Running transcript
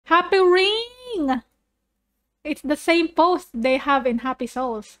Happy ring! It's the same post they have in Happy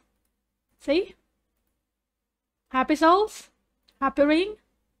Souls. See? Happy Souls, Happy ring,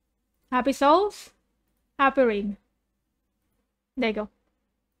 Happy Souls, Happy ring. There you go.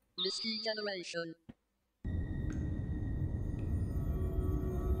 Misty generation.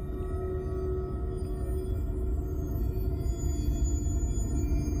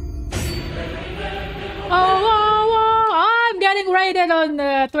 I'm getting rated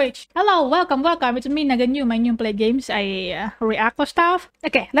on Twitch. Hello, welcome. It's me, Naga Nyoom. My Nyoom play games. I react to stuff.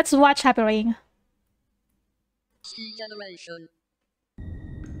 Okay, let's watch Happy Ring. Generation.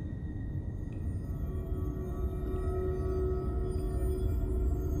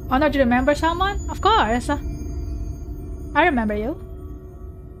 Oh no, do you remember someone? Of course. I remember you.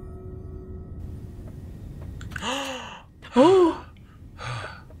 Oh.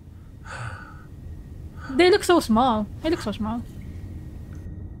 They look so small. They look so small.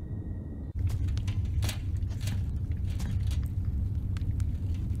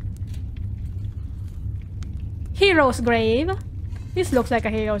 Hero's grave. This looks like a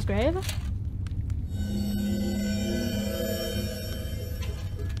hero's grave.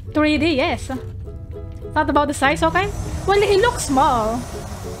 3D, yes. Not about the size, okay? Well, he looks small.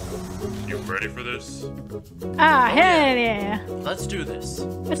 You ready for this? Ah, hell yeah. Let's do this.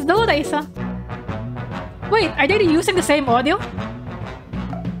 Let's do this. Wait, are they using the same audio?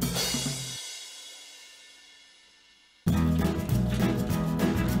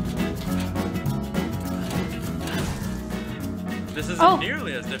 This isn't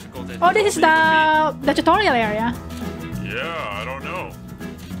nearly as difficult as oh, this is the tutorial area. Yeah, I don't know.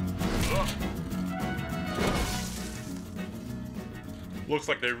 Looks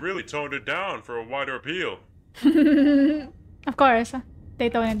like they really toned it down for a wider appeal. Of course, they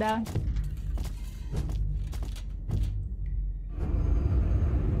toned it down.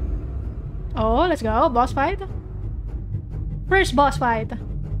 Oh, let's go. Boss fight. First boss fight.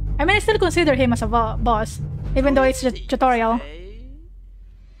 I mean, I still consider him as a boss, even though it's just tutorial.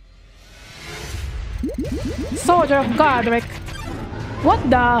 Soldier of Godric. What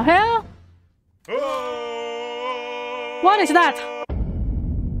the hell? Oh! What is that?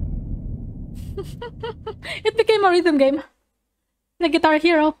 It became a rhythm game. The Guitar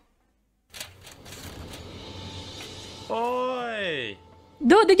Hero. Oi!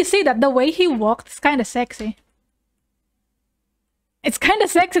 Dude, did you see that? The way he walked is kind of sexy. It's kind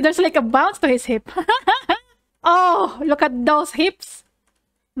of sexy. There's like a bounce to his hip. Oh, look at those hips.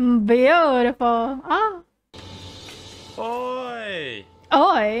 Beautiful. Oh. Oi!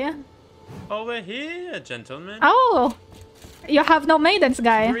 Oi. Over here, gentlemen. Oh. You have no maidens,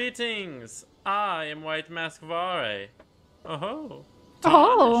 guy. Greetings. I am White Mask Vare. Oh.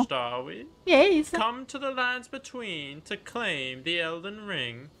 Oh. Tarnished, are we? Yes. Come to the lands between to claim the Elden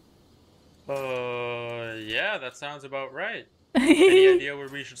Ring. Yeah, that sounds about right. Any idea where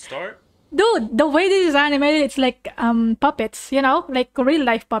we should start? Dude, the way this is animated, it's like puppets, you know? Like real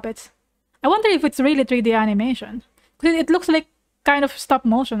life puppets. I wonder if it's really 3D animation. Because it looks like kind of stop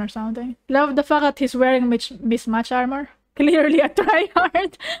motion or something. Love the fact that he's wearing mismatch armor. Clearly a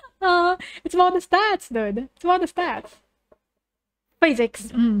tryhard. It's about the stats, dude. It's about the stats.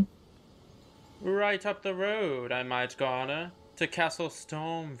 Physics. Right up the road, I might garner, to Castle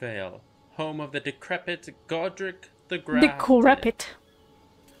Stormvale, home of the decrepit Godric the Grafted. Decrepit.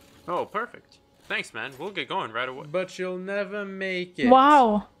 Oh, perfect. Thanks, man. We'll get going right away. But you'll never make it.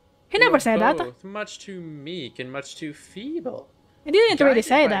 Wow. He never said that. Both much too meek and much too feeble. He didn't really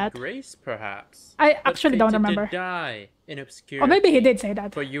say that. Grace, perhaps. I actually don't remember. To die in obscurity. Or maybe he did say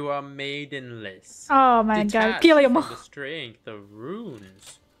that. For you are maidenless. Oh my god, kill him. From the strength of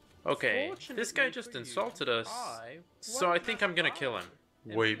runes. Okay, this guy just insulted us, so I think I'm gonna kill him.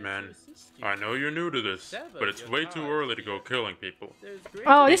 Wait, man. I know you're new to this, but it's way too early to go killing people.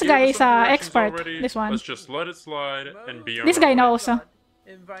 Oh, this guy is an Directions expert. already, This one. Let's just let it slide and be on This our guy way. knows.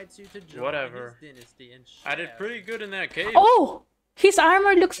 Whatever. I did pretty good in that cave. Oh! His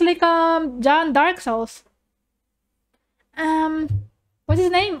armor looks like John Dark Souls. What's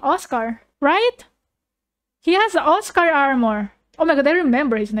his name? Oscar, right? He has Oscar armor. Oh my god, I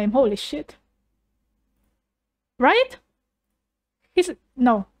remember his name. Holy shit. Right?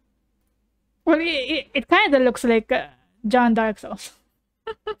 No. Well, it kind of looks like John Dark Souls.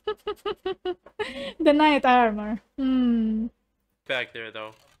 The knight armor. Back there,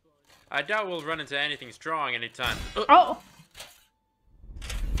 though. I doubt we'll run into anything strong anytime. Oh!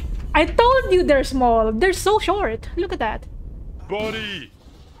 I told you they're small. They're so short. Look at that. Buddy!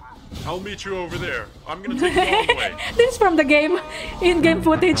 I'll meet you over there. I'm gonna take you all the way. This is from the game. In-game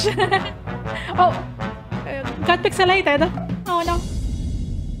footage. Oh. Got pixelated. Oh no.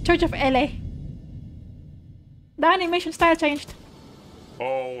 Church of LA. The animation style changed.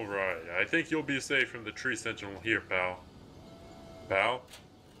 Alright, I think you'll be safe from the tree sentinel here, pal. Pal?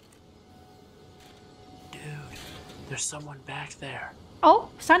 Dude, there's someone back there. Oh,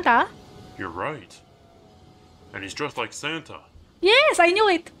 Santa? You're right. And he's dressed like Santa. Yes, I knew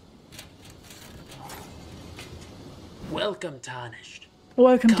it. Welcome, Tarnished.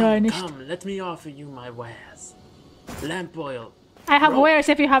 Welcome, Tarnished. Come, let me offer you my wares. Lamp oil. I have rope, wares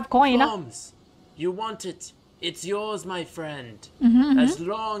if you have coin. bombs. You want it? It's yours, my friend. As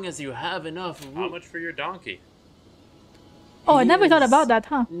long as you have enough How much for your donkey? Oh, I never thought about that,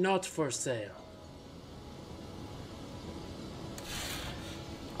 huh? Not for sale.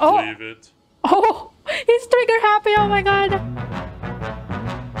 Oh, Leave it. oh, he's trigger happy. Oh my god.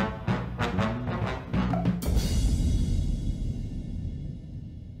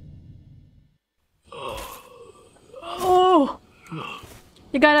 Oh,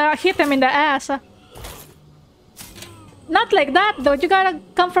 you gotta hit him in the ass. Not like that, though. You gotta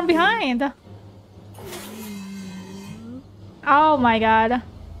come from behind. Oh my god.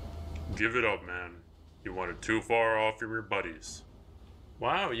 Give it up, man. You wanted too far off from your buddies.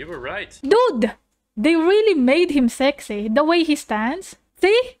 Wow, you were right. Dude, they really made him sexy. The way he stands.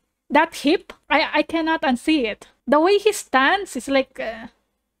 See? That hip? I cannot unsee it. The way he stands is like...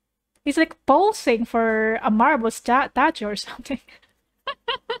 he's like posing for a marble statue or something.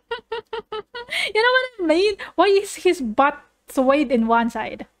 You know what I mean? Why is his butt swayed in one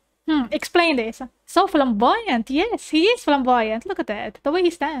side? Explain this. So flamboyant. Yes, he is flamboyant. Look at that. The way he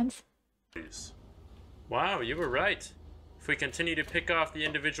stands. Please. Wow, you were right. If we continue to pick off the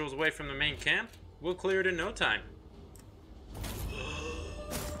individuals away from the main camp, we'll clear it in no time.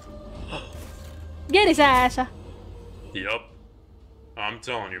 Get his ass. Yup. I'm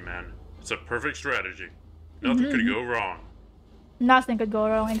telling you, man. It's a perfect strategy. Nothing could go wrong. Nothing could go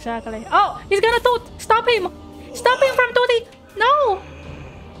wrong, exactly. Oh, he's gonna toot! Stop him! Stop him from tooting! No!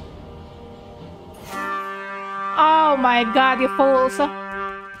 Oh my god, you fools!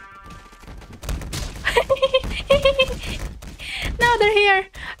 Now they're here!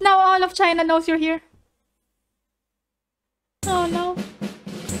 Now all of China knows you're here. Oh no.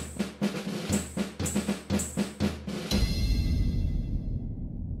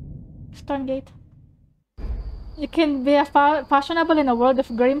 Stormgate. You can be fashionable in a world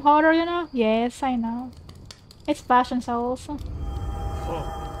of grim horror, you know? Yes, I know. It's fashion souls.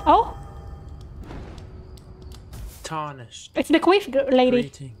 Oh? Tarnished. It's the queef lady.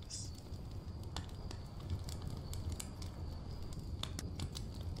 Greetings.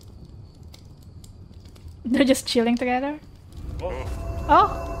 They're just chilling together. Oh.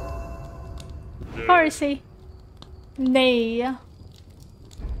 Oh! Yeah. Horsey. Nay.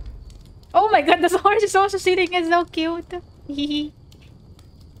 Oh my god, this horse is also sitting. It's so cute. Hehe.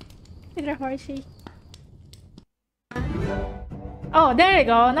 Look at Horsey. Oh, there you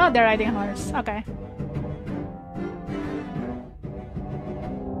go. Now they're riding a horse. Okay.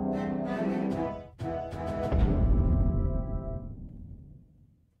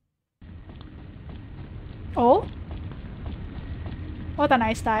 Oh? What a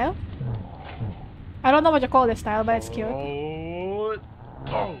nice style. I don't know what you call this style, but it's cute. Oh.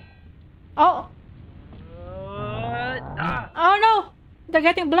 Oh. Oh! Oh no! They're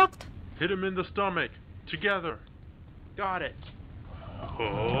getting blocked. Hit him in the stomach. Together. Got it.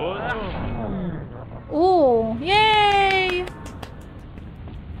 Oh. Ooh! Yay!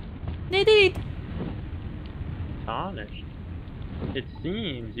 They did it! Tarnished. It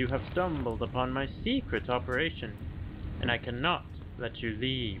seems you have stumbled upon my secret operation, and I cannot let you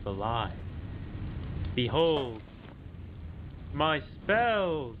leave alive. Behold, my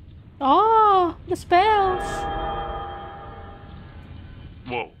spells! Oh! The spells!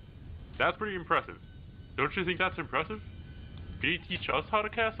 Whoa. That's pretty impressive. Don't you think that's impressive? Can you teach us how to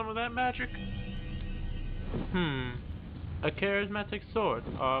cast some of that magic? A charismatic sort,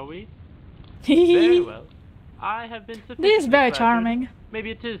 are we? Very well. I have been sufficiently This is very flattered. charming.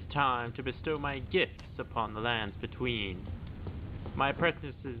 Maybe it is time to bestow my gifts upon the lands between. My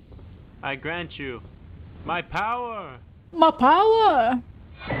apprentices, I grant you my power! My power!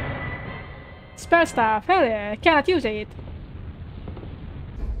 Spell staff, hell yeah, cannot use it.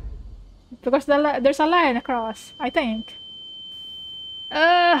 Because there's a line across, I think.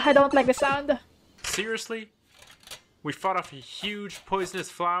 I don't like the sound. Seriously? We fought off a huge poisonous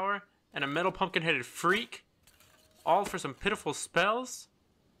flower and a metal pumpkin-headed freak? All for some pitiful spells?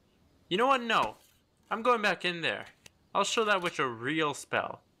 You know what? No. I'm going back in there. I'll show that witch a real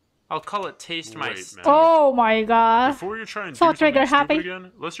spell. I'll call it Taste My Wait, man. Stomach. Oh my god. Before you try and So do something trigger stupid happy.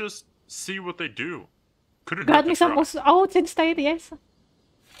 again, let's just see what they do. Couldn't Got hurt me to some try. oats instead, yes.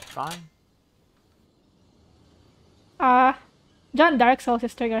 fine. John Dark Souls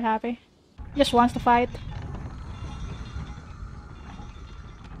is trigger happy. Just wants to fight.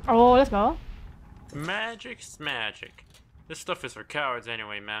 Oh, let's go. Magic's magic. This stuff is for cowards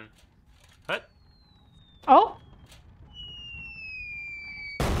anyway, man. What? Oh?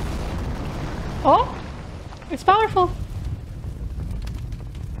 Oh? It's powerful.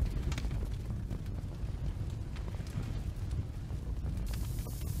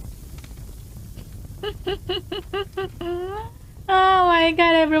 Oh my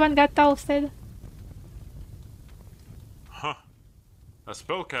god, everyone got toasted. Huh. A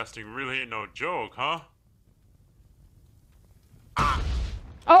spellcasting really ain't no joke, huh?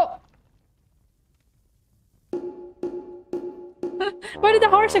 Oh! Where did the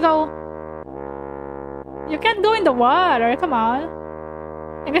horse go? You can't go in the water, come on.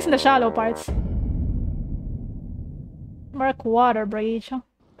 I guess in the shallow parts. Mark water breach.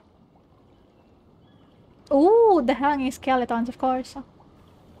 Ooh, the hanging skeletons, of course.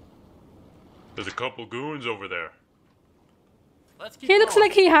 There's a couple goons over there. Let's keep He looks going.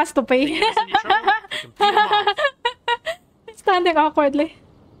 like he has to pay. If he gets any trouble, we can beat him off. Standing awkwardly.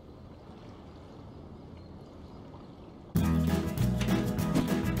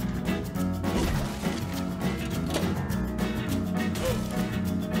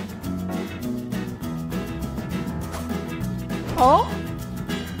 Oh?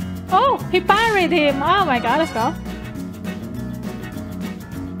 Oh, he parried him. Oh my god, let's go.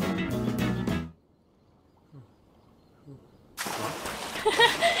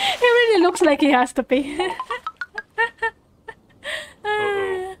 He really looks like he has to pee.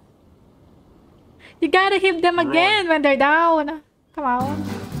 Uh-oh. You gotta hit them again when they're down. Come on.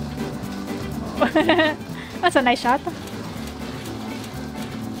 That's a nice shot.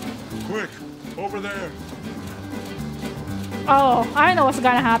 Quick! Over there! Oh, I know what's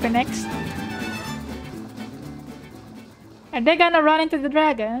gonna happen next. Are they gonna run into the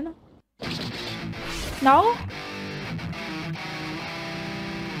dragon? No?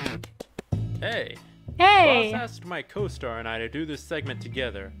 Hey. Hey! Boss asked my co-star and I to do this segment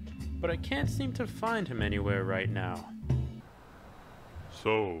together, but I can't seem to find him anywhere right now.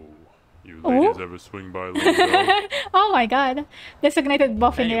 So, you ladies ever swing by Lizzo? Oh my god. Designated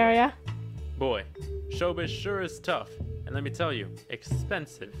buffing Anyway. area. Boy, showbiz sure is tough, and let me tell you,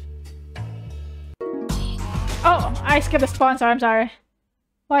 expensive. Oh, I skipped the sponsor, I'm sorry.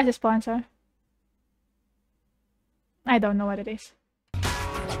 What is the sponsor? I don't know what it is.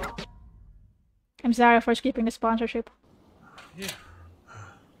 I'm sorry for skipping the sponsorship. Yeah.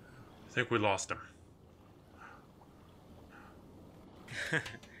 I think we lost him.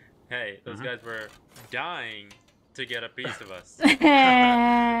 Hey, those guys were dying to get a piece of us.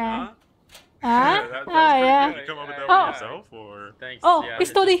 Huh? That Oh, was pretty yeah. good. Did you come up with that Oh. one yourself, or? Thanks. Oh, yeah, it's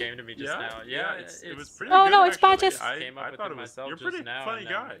it Toddy. just came to me just now. Yeah, it's it was it's- pretty Oh, good, no, it's actually. Patches. I Came up with thought it it was. myself You're a just pretty now, funny and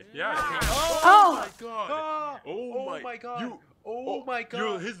guy. then- Yeah. Oh. my god. Oh my god. You. Oh my god.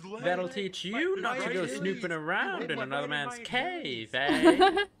 You're his leg. That'll teach you My not to go Achilles. snooping around in My another right man's and my cave, Achilles.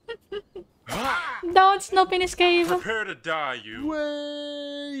 eh? Don't snoop in his cave. Prepare to die, you.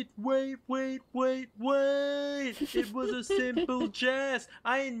 Wait. It was a simple jest.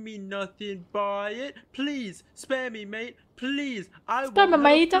 I ain't mean nothing by it. Please, spare me, mate. Please. I Spare me, won't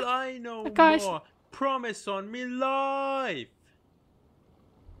mate. fly no Of course. more. Promise on me life.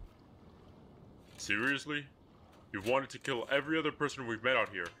 Seriously? You've wanted to kill every other person we've met out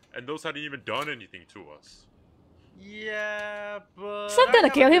here, and those hadn't even done anything to us. Yeah, but It's not I gonna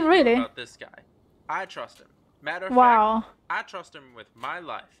have a kill him, good really. feeling about this guy. I trust him. Matter of Wow. fact, I trust him with my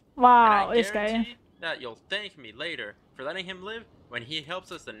life. Wow, and I this guy. guarantee that you'll thank me later for letting him live when he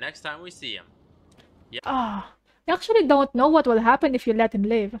helps us the next time we see him. Ah, I actually don't know what will happen if you let him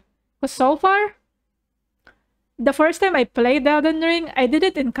live. Because so far, the first time I played Elden Ring, I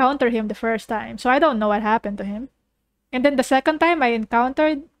didn't encounter him the first time, so I don't know what happened to him. And then the second time I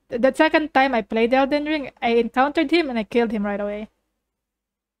played Elden Ring, I encountered him and I killed him right away.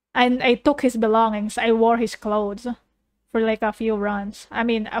 And I took his belongings. I wore his clothes for like a few runs. I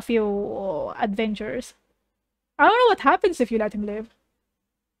mean, a few adventures. I don't know what happens if you let him live.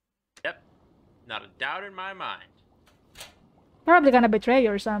 Yep, not a doubt in my mind. Probably gonna betray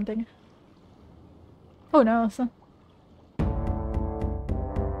you or something. Who knows?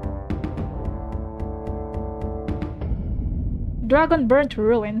 Dragon burnt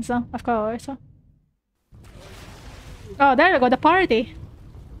ruins, of course. Oh, there we go, the party.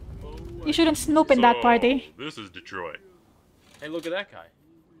 You shouldn't snoop in that party. This is Detroit. Hey, look at that guy.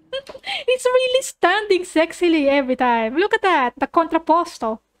 It's really standing sexily every time. Look at that, the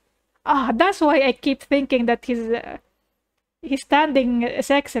contrapposto. Ah, that's why I keep thinking that he's standing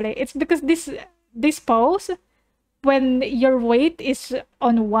sexily. It's because this pose, when your weight is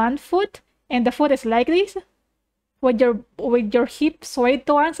on one foot and the foot is like this, with your hip swayed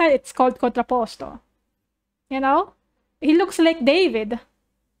to one side, it's called contrapposto. You know? He looks like David.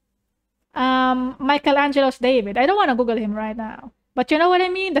 Michelangelo's David. I don't want to Google him right now. But you know what I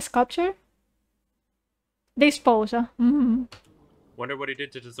mean? The sculpture? This pose. Wonder what he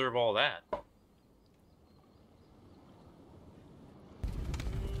did to deserve all that.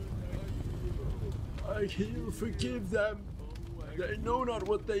 I heal, forgive them. They know not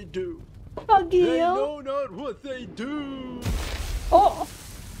what they do. Oh, They Gil. know not what they do. Oh!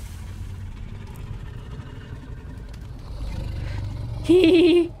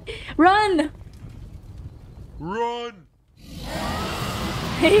 Run! Run!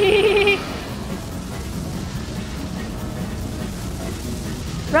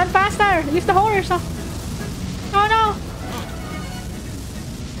 Run faster! Use the horse! Oh no!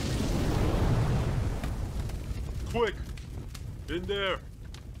 Quick! In there!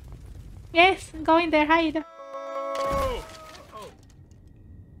 Yes, go in there, hide. Oh!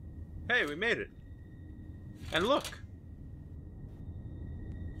 Hey, we made it. And look.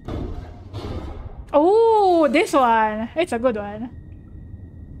 Oh, this one. It's a good one.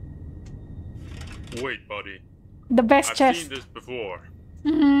 Wait, buddy. The best I've chest. seen this before.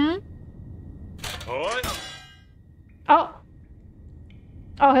 What? Oh.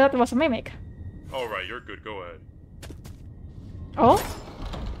 Oh, that was a mimic. Alright, you're good. Go ahead. Oh?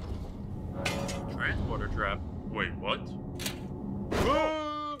 Transporter trap. Wait, what?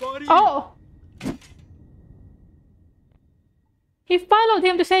 Oh, buddy! Oh! He followed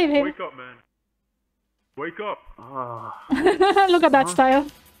him to save him. Wake up, man. Wake up. Look at that style.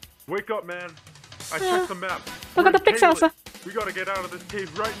 Wake up, man. I checked the map. Look at the We're in pixels. Camelot. We gotta get out of this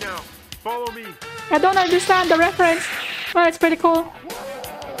cave right now. Follow me. I don't understand the reference. Well, it's pretty cool.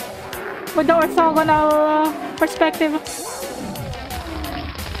 With the orthogonal perspective.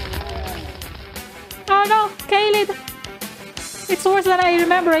 Oh no, Kalid. It's worse than I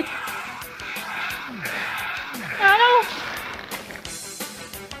remember it. Oh no!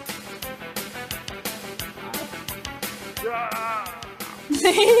 Ah! It's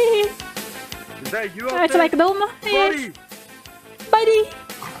Is that you out there? like Doom. Buddy! Yes. Buddy!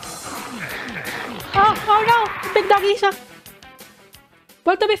 Oh no! Big doggies.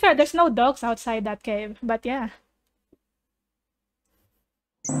 Well, to be fair, there's no dogs outside that cave, but yeah.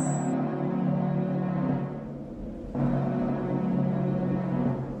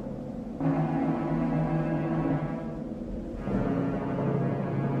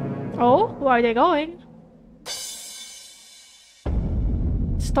 Oh, where are they going?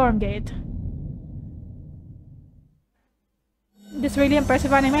 Stormgate. This really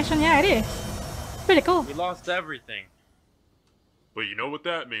impressive animation, yeah, it is. Pretty cool. We lost everything. But you know what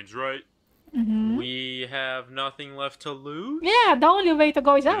that means, right? We have nothing left to lose? Yeah, the only way to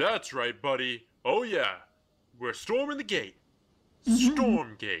go is up. That's right, buddy. Oh yeah. We're storming the gate.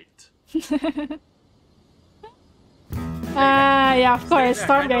 Stormgate. Yeah, of course, Stay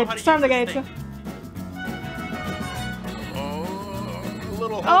back, I know Stormgate. how to Storm the use gates. this thing. Oh, a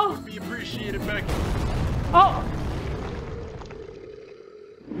little help Oh. would be appreciated, Beck. Oh!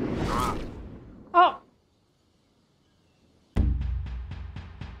 Oh!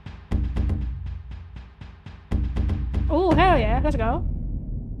 Oh, hell yeah, let's go.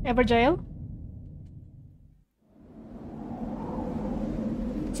 Ever jail?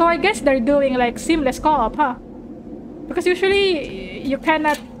 So I guess they're doing like seamless co-op, huh? Because usually you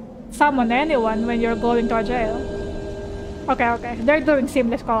cannot summon anyone when you're going to a jail. Okay, they're doing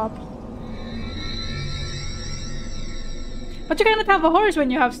seamless co-op. But you cannot have a horse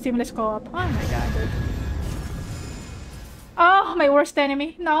when you have seamless co-op. Oh my god, dude. Oh, my worst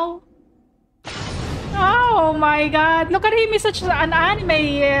enemy. No. Oh my god. Look at him. He's such an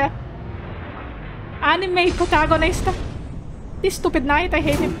anime protagonist. This stupid knight. I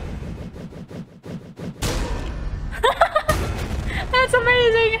hate him. That's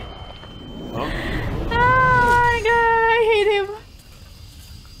amazing. Huh? Oh my god. I hate him.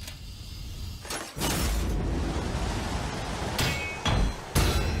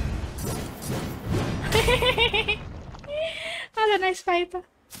 What a nice fight.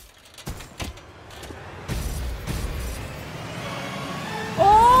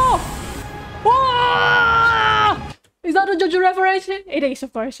 Oh! Whoa! Is that a JOJO reference? It is,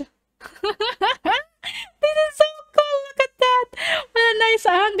 of course. This is so cool. Look at that. What a nice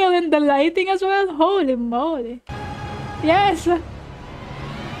angle and the lighting as well. Holy moly. Yes.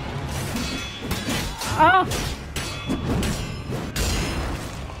 Oh.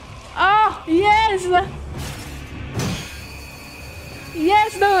 Oh, yes.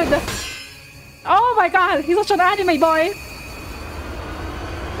 Yes, dude! Oh my god, he's such an anime boy!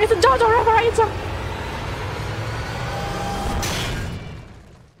 It's a JOJO reference!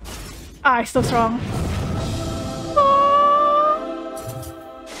 Ah, he's so strong.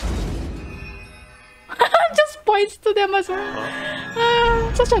 Just points to them as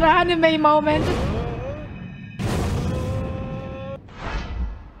well. Such an anime moment.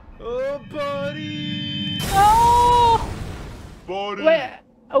 Oh, buddy! Oh! Buddy!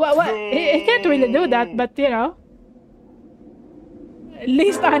 Well, he can't really do that, but you know.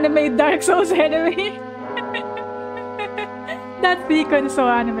 Least anime Dark Souls enemy. That sequence is so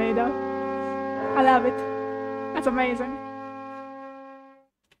anime though. I love it. That's amazing.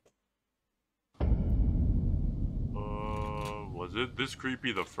 Was it this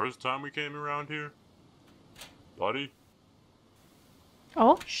creepy the first time we came around here? Buddy?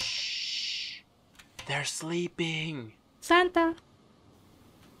 Oh, Shh. They're sleeping. Santa.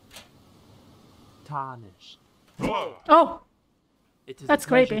 Tarnished. Whoa! Oh, It is That's a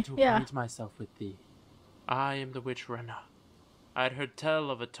pleasure creepy, to yeah. acquaint myself with thee. I am the witch Rena. I had heard tell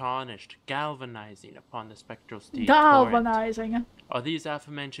of a tarnished galvanizing upon the spectral steed torrent. galvanizing. Are these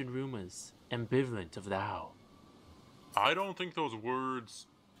aforementioned rumors ambivalent of thou? I don't think those words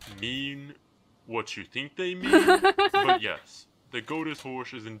mean what you think they mean, but yes, the goated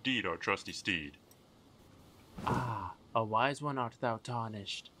horse is indeed our trusty steed. Ah, a wise one art thou,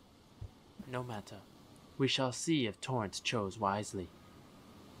 tarnished. No matter. We shall see if Torrent chose wisely.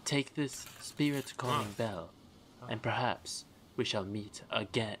 Take this spirit-calling bell, and perhaps we shall meet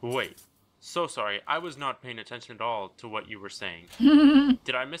again. Wait. So sorry, I was not paying attention at all to what you were saying.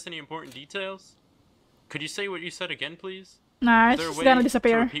 Did I miss any important details? Could you say what you said again, please? Nah, Is there a she's way gonna to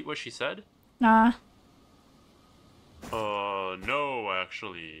disappear. repeat what she said? Nah. No,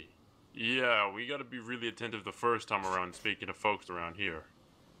 actually. Yeah, we gotta be really attentive the first time around speaking to folks around here.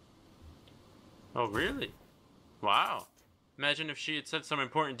 Oh, really? Wow. Imagine if she had said some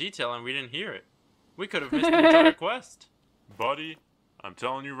important detail and we didn't hear it. We could have missed the entire quest. Buddy, I'm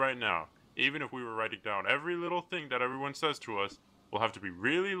telling you right now, even if we were writing down every little thing that everyone says to us, we'll have to be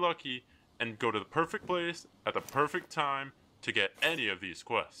really lucky and go to the perfect place at the perfect time to get any of these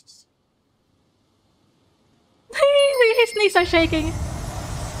quests. His knees are shaking.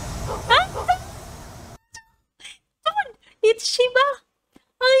 Dude, it's Shiba.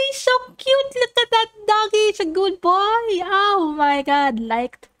 Oh, he's so cute. Look at that doggy. He's a good boy. Oh my god.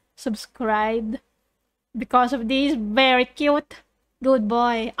 Liked, subscribed. Because of this, very cute. Good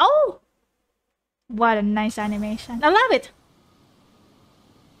boy. Oh! What a nice animation. I love it.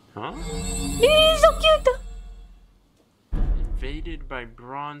 Huh? He's so cute. Invaded by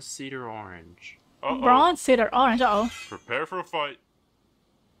bronze cedar orange. Uh-oh. Bronze cedar orange. Uh oh. Prepare for a fight.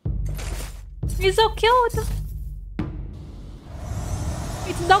 He's so cute.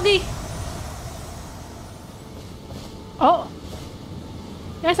 It's doggy. Oh.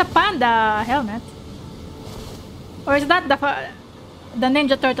 There's a panda helmet. Or is that the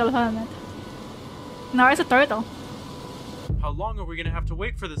Ninja Turtle helmet? No, it's a turtle. How long are we gonna have to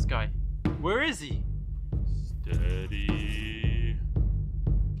wait for this guy? Where is he? Steady.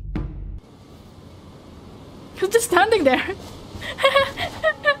 He's just standing there.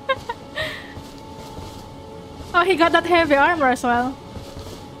 Oh, he got that heavy armor as well.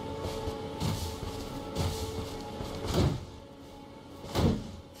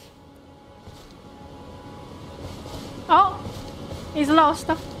 Oh, he's lost.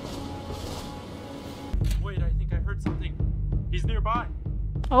 Wait, I think I heard something. He's nearby.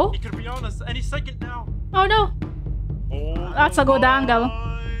 Oh, He could be on us any second now. oh no. Hold That's a good the angle. line.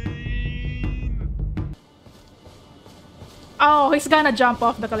 Oh, he's gonna jump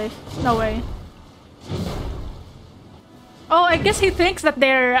off the cliff. No way. Oh, I guess he thinks that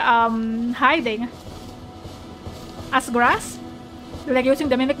they're hiding as grass, like using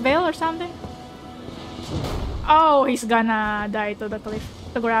the mimic veil or something. Oh, he's gonna die to the cliff,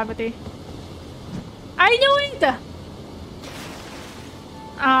 to gravity. I knew it.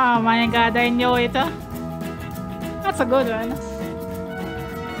 Oh my god, I knew it. That's a good one.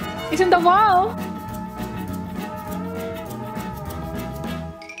 He's in the wall.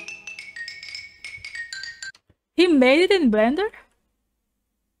 He made it in Blender?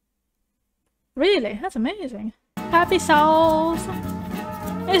 Really? That's amazing. Happy Souls.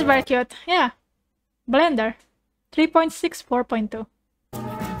 It's very cute. Yeah. Blender. 3.6, 4.2.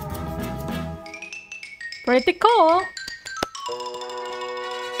 Pretty cool.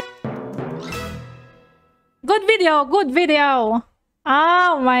 Good video. Good video.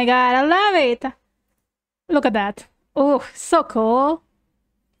 Oh my god. I love it. Look at that. Oh, so cool.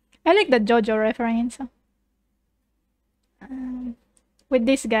 I like the JOJO reference. with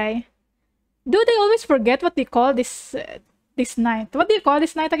this guy. Do they always forget what they call this this knight? What do you call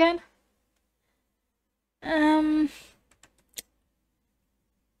this knight again?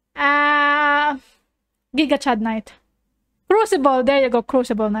 Giga Chad Knight. Crucible, there you go,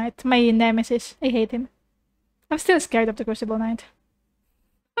 Crucible Knight. My nemesis. I hate him. I'm still scared of the Crucible Knight.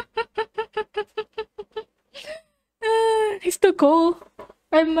 He's too cool.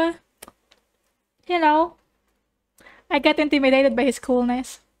 You know, I get intimidated by his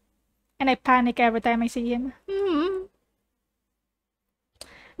coolness. And I panic every time I see him.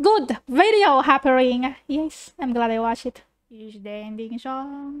 Good video, Happy Ring. Yes, I'm glad I watched it. This is the ending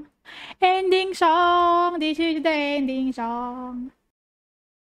song. Ending song. This is the ending song.